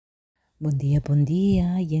Bom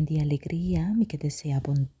dia, y en de alegría, mi que desea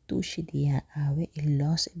bom tushi dia ave y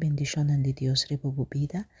los bendiciones de Dios riba bu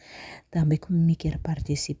vida. Também como me quer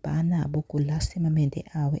participar na boku lastimamente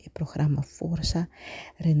ave e programa Força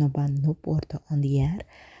renovando porta on the air,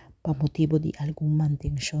 pa motivo de algum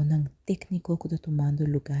manutenção técnico que tomando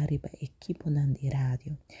lugar riba equipo nan de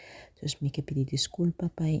rádio. Dus me que pedir desculpa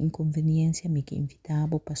para inconveniência, me que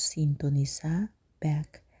invitava para sintonizar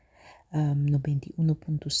back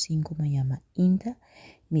 91.5 Miami Inda,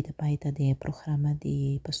 mi tabaita de programa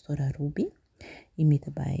de Pastora Ruby, e mi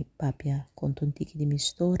tabai papia contontiki de minha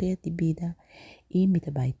história de vida, e mi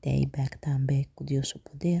tabai back também com Deus o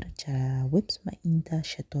poder, já webs ma inta,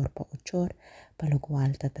 shetor pa ochor, pa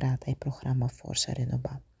locual ta trata e programa Força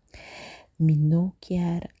Renovar. Mi no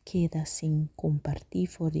queda sin compartir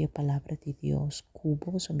por la palabra de Dios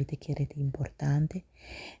cubos o mi te quiere de importante.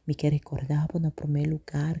 Mi que recordaba en primer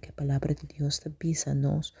lugar que la palabra de Dios te avisa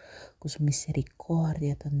nos con su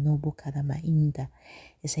misericordia tan novo cada mainda.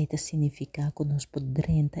 Esa ita significa que nos por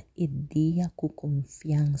 30 el día con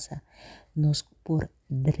confianza. Nos por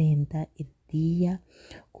 30 el día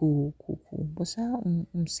con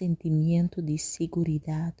un sentimiento de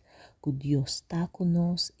seguridad que Dios está con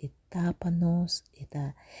nos, tapa nos,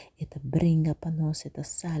 eta bringa para nos, eta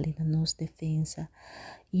sale na nos defensa.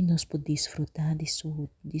 E nós podemos desfrutar de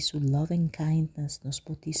su loving kindness, nós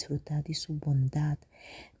podemos desfrutar de sua bondade,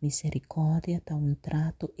 misericórdia, tá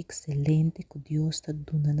trato excelente que Deus está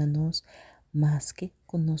dando a nós, mas que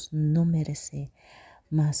nós não merecemos,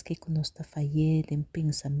 mas que nós está falhando em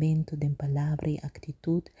pensamento, em palavra e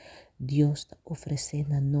atitude, Deus está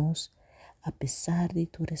oferecendo a nós, apesar de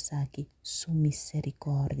tudo isso aqui, sua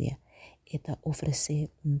misericórdia. Eta oferecer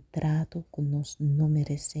trato que nós não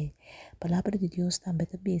merecemos. A palavra de Deus também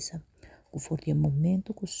avisa que for o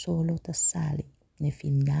momento que o sol está sale, no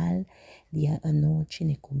final dia a noite,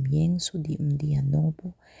 no começo de dia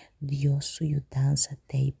novo, Deus sua dança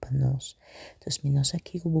tem para nós. Então, nós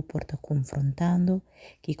aqui que vou porta confrontando,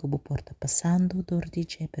 que vou porta passando dor de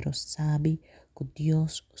dia, pero sabe que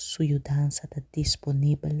Deus sua dança está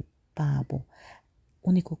disponível para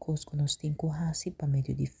único coisa que nós temos que fazer por meio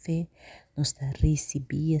de fé, nós está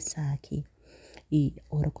receber isso aqui. E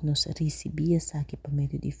a hora que nós recebemos isso aqui por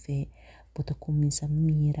meio de fé, pode começar a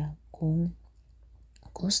mirar com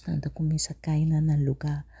constante, começa a cair no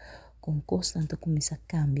lugar, com constante começa a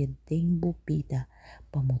cambiar de vida,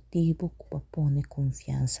 por motivo que pôr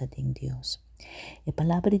confiança em Deus. A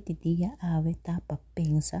palavra de dia ave tá para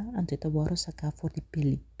Pensa, antes de agora sacar for de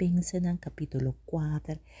Filipenses no capítulo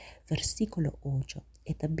 4, versículo 8.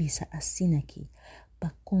 Eta bisa assim aqui,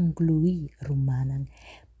 para concluir, Romanan,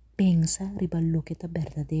 pensa riba lo que está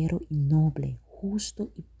verdadeiro e noble,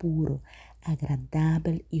 justo e puro,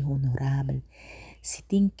 agradável e honorável. Se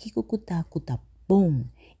tem que tá bom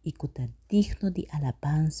e que tá digno de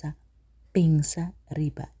alabança, pensa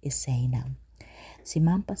riba escena.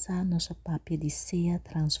 Semana passada, nossa papia desea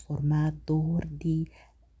transformador de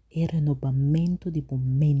renovamento de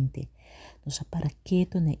mente. Nossa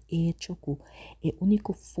paraqueto é hecho que é a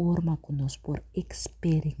única forma que nós por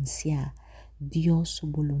experienciar Deus sua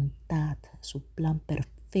vontade, seu plano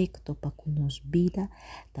perfeito para que nos vida,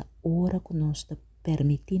 da hora que nós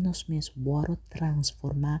permitimos mesmo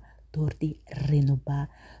transformar door de renovar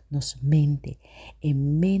nossa mente. E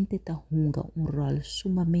mente juega un rol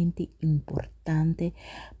sumamente importante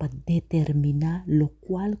para determinar lo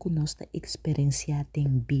cual que nós está experienciando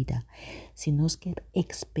en vida. Si nós quer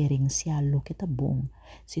experienciar lo que está bom,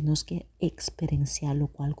 si nós quer experienciar lo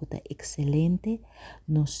cual que está excelente,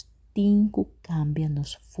 nós temos que cambiar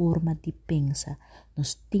nossa forma de pensar,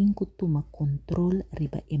 nós temos que tomar controle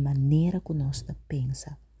riba a maneira que nós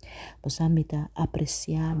pensa. Você me tá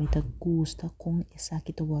apreciar, me tá gusta com essa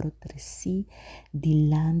que tu varo trece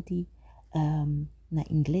dilante na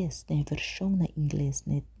inglês, na versão na inglês,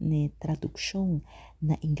 na tradução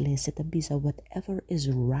na inglês, você tá bisa whatever is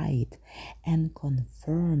right and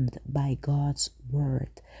confirmed by God's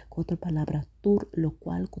word. Com outra palavra, tudo lo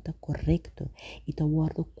qual que tá correto e tu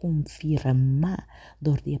varo confirmar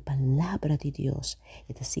dor a palavra de Deus.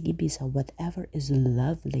 E tá sigue bisa whatever is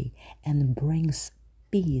lovely and brings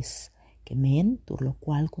peace, que men, por lo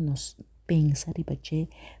cual que nos pensa ribache,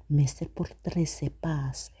 mester por 13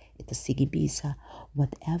 paz, eta sigibisa,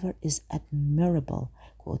 whatever is admirable,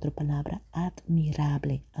 con otra palabra,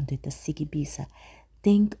 admirable, ante eta sigibisa,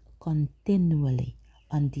 think continually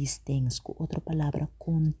on these things, con otra palabra,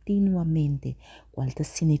 continuamente, cual te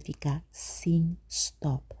significa sin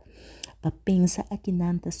stop. Pa pensa aqui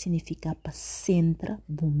nanta significa pa centra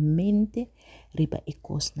mente riba e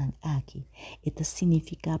cosnan aqui. Eta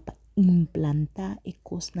significa pa implantar e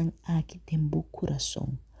cosnan aqui tembo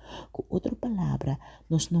coração. Con otra palabra,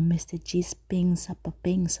 nos no diz pensa pa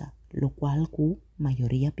pensa, lo cual cu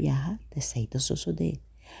maioria viaja de seita suceder.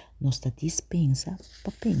 Nos diz pensa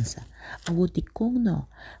pa pensa. Awo di con no,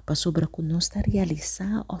 pa sobra que nos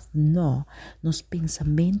realizar of no, nos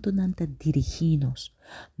pensamento nanta diriginos.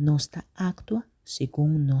 Nos actua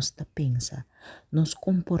según nos pensa. Nos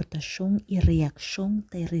comportación y reacción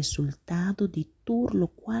de resultado de todo lo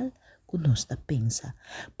cual que nos pensa.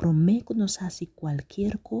 Promé que nos hace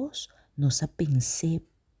cualquier cosa, nos pensé.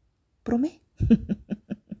 Promé.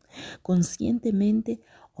 Conscientemente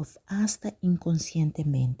o hasta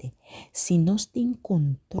inconscientemente. Si nos tiene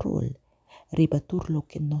control, ribatur lo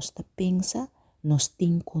que nos pensa, nos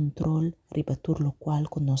tiene control, ribatur lo cual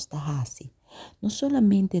que nos hace. No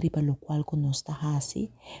solamente riba lo cual que nos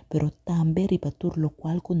hace, pero también ribatur lo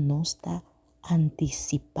cual que nos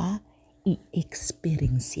anticipa y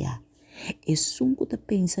experiencia. Es un que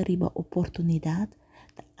pensa riba oportunidad,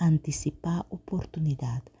 anticipar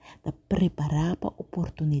oportunidad, de preparar para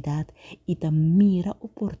oportunidad y de mira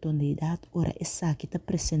oportunidad ora esa que te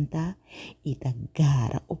presenta y de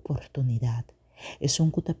gara oportunidad. Es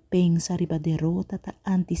un que te pensa riba derrota, te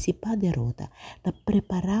anticipa derrota, te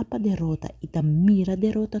prepara para derrota y te mira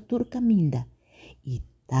derrota turcaminda y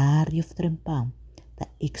tarde of trempam, te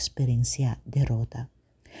experiencia derrota.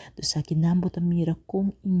 Dus aqui nambo ta mira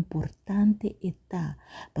quão importante está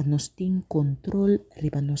para nós ter controle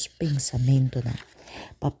riba nos pensamentos.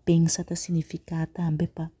 Para pensar ta significa também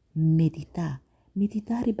para meditar.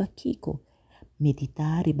 Meditar riba kiko.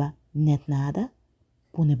 Meditar riba net nada.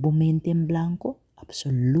 Pone bom mente em blanco.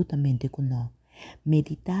 Absolutamente que não.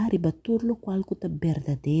 Meditar riba tudo lo qual que é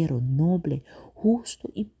verdadeiro, noble,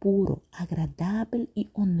 justo e puro, agradável e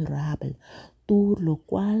honorável. Todo lo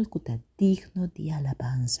cual que digno de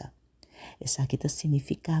alabanza. Esa que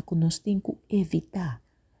significa que nos temos que evitar.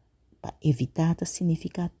 Para evitar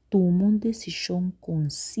significa tomar uma decisão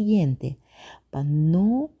consciente para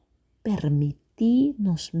não permitir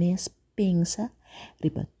nos mesmos pensar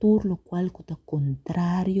riba todo lo cual que está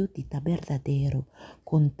contrário de ta verdadeiro,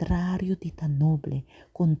 contrário de ta noble,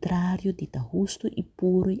 contrário de ta justo e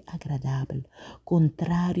puro e agradável,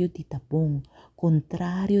 contrário de ta bom,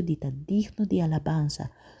 contrário de ta digno de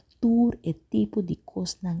alabanza. Todo é tipo de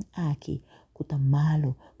coisa aqui que está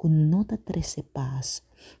malo, que não está trece paz,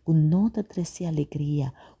 que não está trece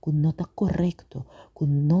alegria, que não está correto, que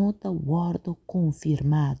não está guardo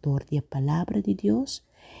confirmador da palavra de Deus.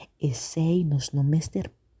 E sei nos não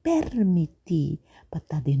mester permitir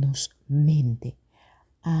para de nos mente.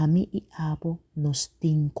 A mim e abo nos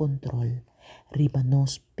tem controle, riba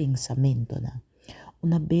nos pensamento.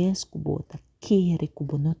 Uma vez que bota quer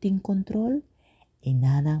que não tem controle, e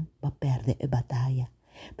nada vai perder a batalha.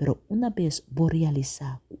 Pero uma vez vou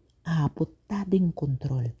realizar que abo está em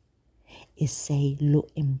controle, e sei lo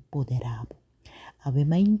empoderado. Ave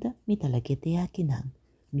ainda me talaguete aqui não,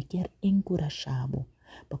 me quer encorajado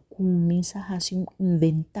para começar a fazer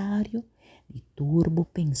inventário de turbo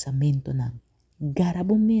pensamento não.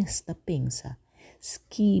 Garabo mesta pensa,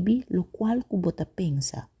 skibi lo qual que bota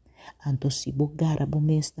pensa. Anto si bo garabo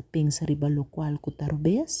mesta pensa riba lo qual que ta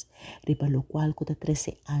robes, riba lo qual que ta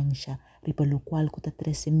trece ansia, riba lo qual que ta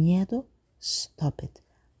trece miedo, stop it.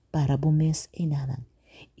 Para bo mes e nada.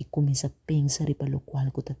 E começa a pensar riba lo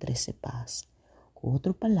qual que ta trece paz. Com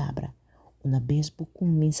outra palavra, uma vez que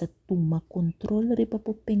começa a tomar controle riba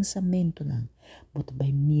po pensamento não, você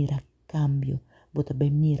vai mirar cambio, você vai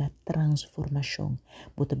mirar transformação,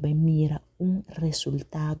 você vai mirar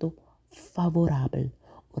resultado favorável.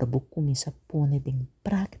 Ora você começa a pôr em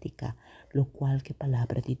prática lo qual que a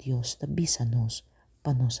palavra de Deus está avisa-nos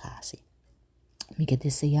para nos fazer. Me que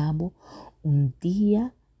desejamos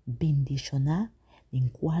dia bendicionado em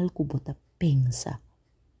qual que você pensa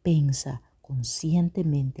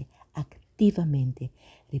conscientemente, activamente,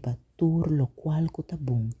 riba todo lo cual que está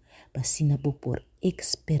bom, para assim por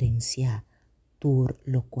experienciar todo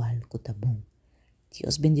lo cual que está bom.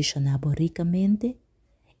 Dios bendicionado ricamente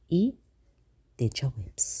e te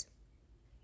webs.